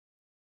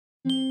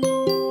If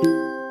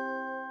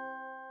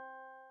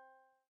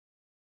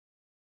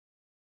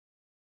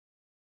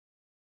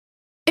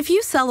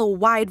you sell a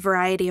wide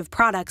variety of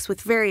products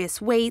with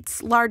various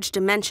weights, large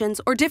dimensions,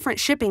 or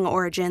different shipping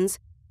origins,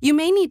 you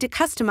may need to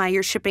customize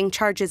your shipping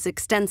charges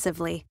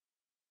extensively.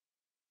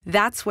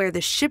 That's where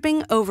the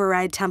Shipping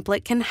Override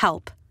template can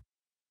help.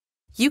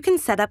 You can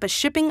set up a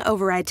shipping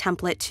override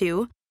template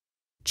to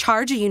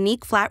charge a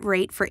unique flat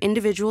rate for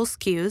individual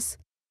SKUs,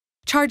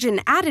 charge an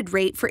added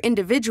rate for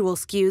individual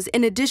SKUs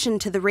in addition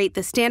to the rate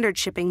the standard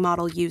shipping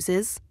model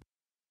uses,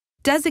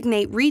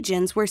 designate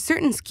regions where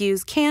certain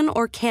SKUs can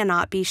or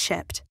cannot be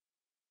shipped.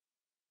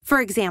 For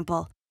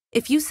example,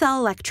 if you sell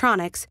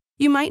electronics,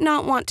 you might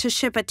not want to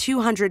ship a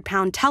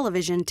 200-pound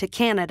television to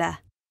Canada.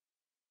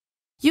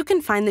 You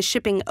can find the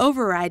Shipping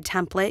Override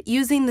template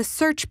using the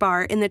search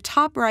bar in the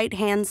top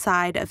right-hand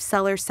side of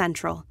Seller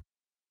Central.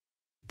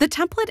 The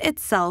template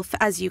itself,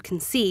 as you can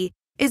see,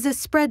 is a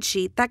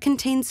spreadsheet that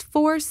contains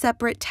 4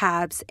 separate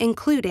tabs,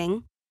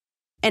 including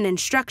an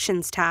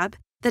Instructions tab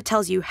that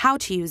tells you how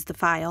to use the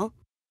file,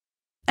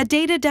 a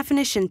Data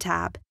Definition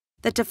tab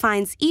that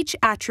defines each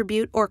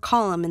attribute or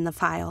column in the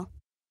file,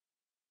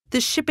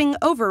 the Shipping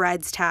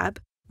Overrides tab,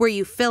 where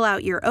you fill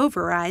out your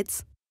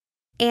overrides,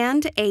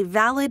 and a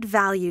Valid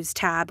Values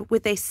tab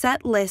with a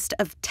set list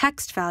of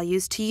text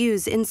values to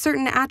use in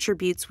certain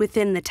attributes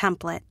within the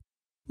template.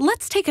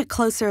 Let's take a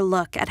closer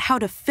look at how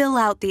to fill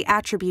out the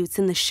attributes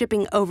in the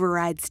Shipping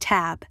Overrides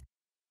tab.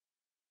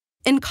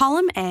 In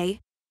column A,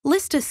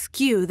 list a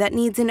SKU that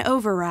needs an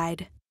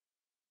override.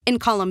 In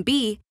column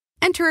B,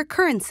 enter a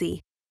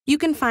currency. You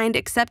can find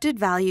accepted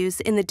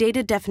values in the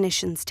Data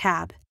Definitions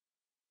tab.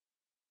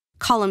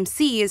 Column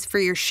C is for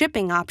your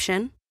shipping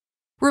option.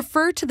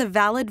 Refer to the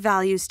Valid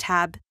Values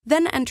tab,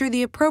 then enter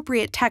the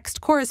appropriate text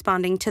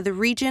corresponding to the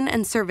region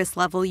and service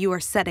level you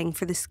are setting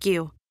for the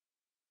SKU.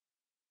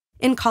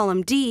 In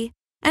column D,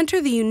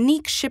 enter the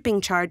unique shipping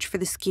charge for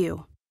the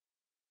SKU.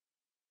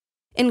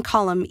 In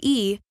column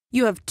E,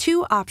 you have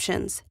 2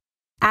 options,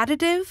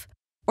 additive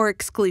or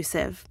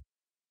exclusive.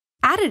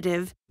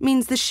 Additive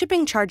means the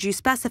shipping charge you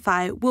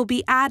specify will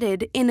be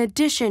added in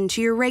addition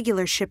to your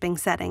regular shipping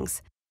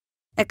settings.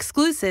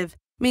 Exclusive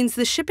means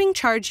the shipping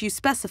charge you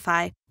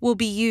specify will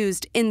be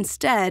used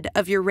instead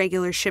of your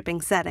regular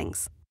shipping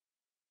settings.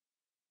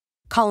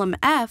 Column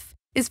F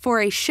is for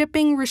a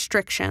shipping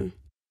restriction.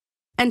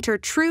 Enter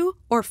true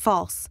or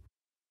false.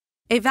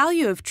 A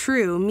value of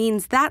true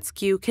means that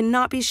SKU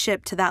cannot be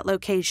shipped to that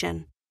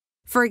location.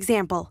 For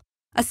example,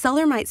 a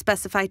seller might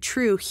specify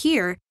true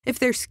here if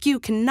their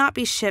SKU cannot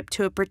be shipped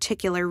to a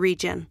particular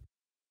region.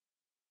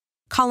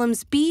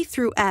 Columns B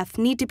through F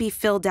need to be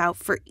filled out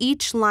for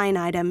each line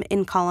item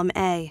in column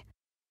A.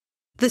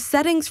 The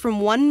settings from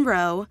one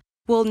row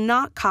will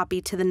not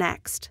copy to the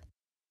next.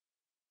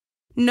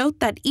 Note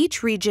that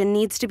each region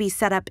needs to be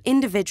set up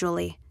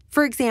individually.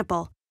 For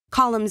example,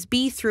 columns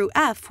B through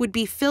F would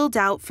be filled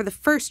out for the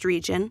first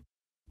region,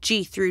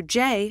 G through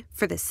J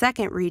for the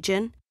second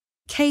region,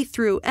 K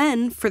through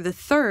N for the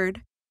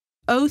third,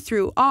 O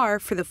through R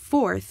for the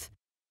fourth,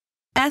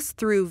 S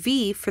through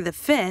V for the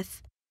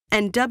fifth,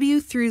 and W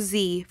through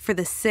Z for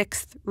the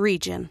sixth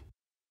region.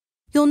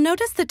 You'll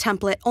notice the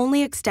template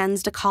only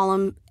extends to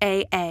column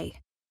AA.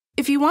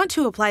 If you want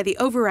to apply the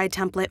override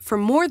template for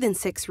more than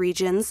 6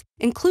 regions,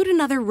 include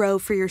another row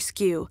for your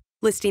SKU,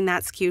 listing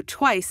that SKU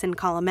twice in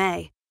column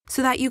A,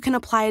 so that you can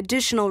apply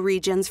additional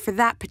regions for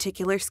that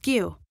particular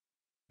SKU.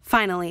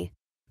 Finally,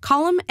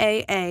 column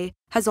AA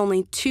has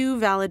only 2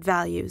 valid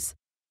values,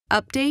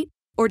 update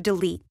or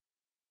delete.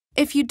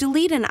 If you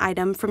delete an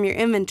item from your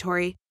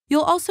inventory,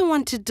 you'll also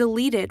want to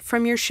delete it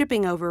from your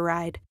shipping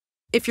override.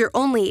 If you're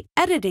only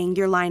editing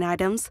your line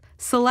items,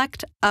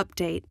 select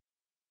Update.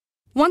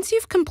 Once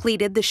you've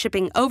completed the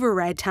shipping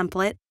override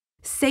template,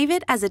 save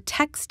it as a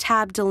text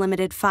tab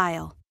delimited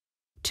file.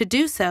 To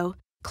do so,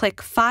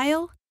 click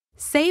File,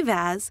 Save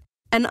As,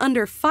 and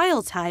under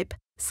File Type,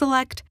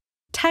 select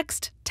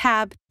Text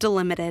Tab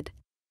Delimited.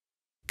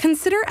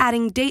 Consider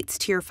adding dates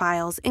to your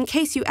files in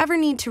case you ever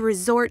need to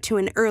resort to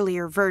an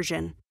earlier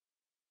version.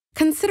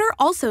 Consider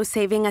also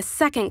saving a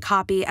second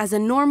copy as a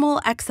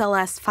normal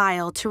XLS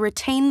file to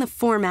retain the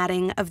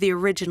formatting of the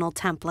original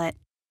template.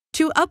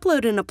 To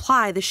upload and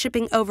apply the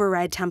Shipping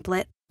Override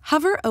template,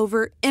 hover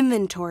over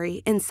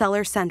Inventory in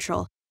Seller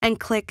Central and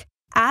click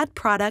Add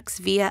Products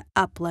via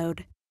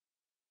Upload.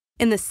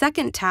 In the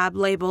second tab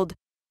labeled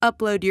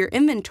Upload Your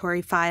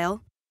Inventory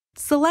File,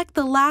 select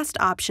the last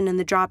option in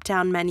the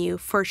drop-down menu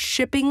for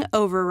Shipping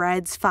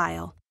Overrides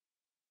File.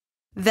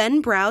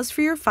 Then browse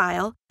for your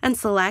file and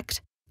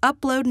select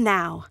Upload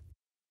Now.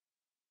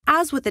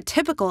 As with a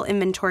typical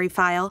inventory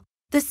file,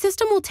 the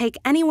system will take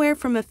anywhere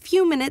from a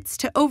few minutes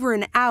to over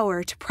an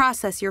hour to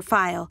process your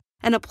file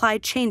and apply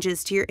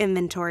changes to your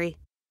inventory.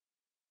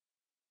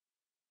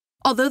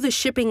 Although the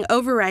Shipping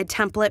Override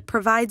template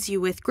provides you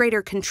with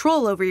greater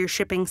control over your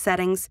shipping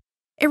settings,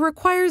 it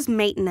requires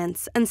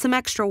maintenance and some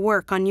extra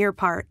work on your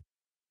part.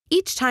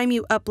 Each time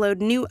you upload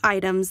new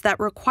items that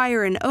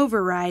require an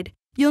override,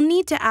 you'll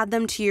need to add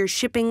them to your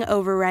Shipping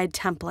Override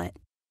template.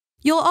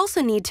 You'll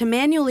also need to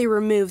manually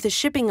remove the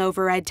shipping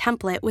override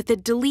template with a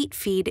delete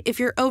feed if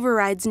your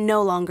overrides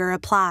no longer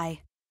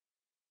apply.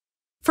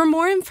 For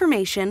more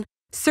information,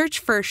 search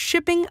for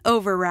Shipping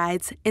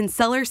Overrides in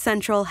Seller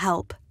Central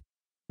Help.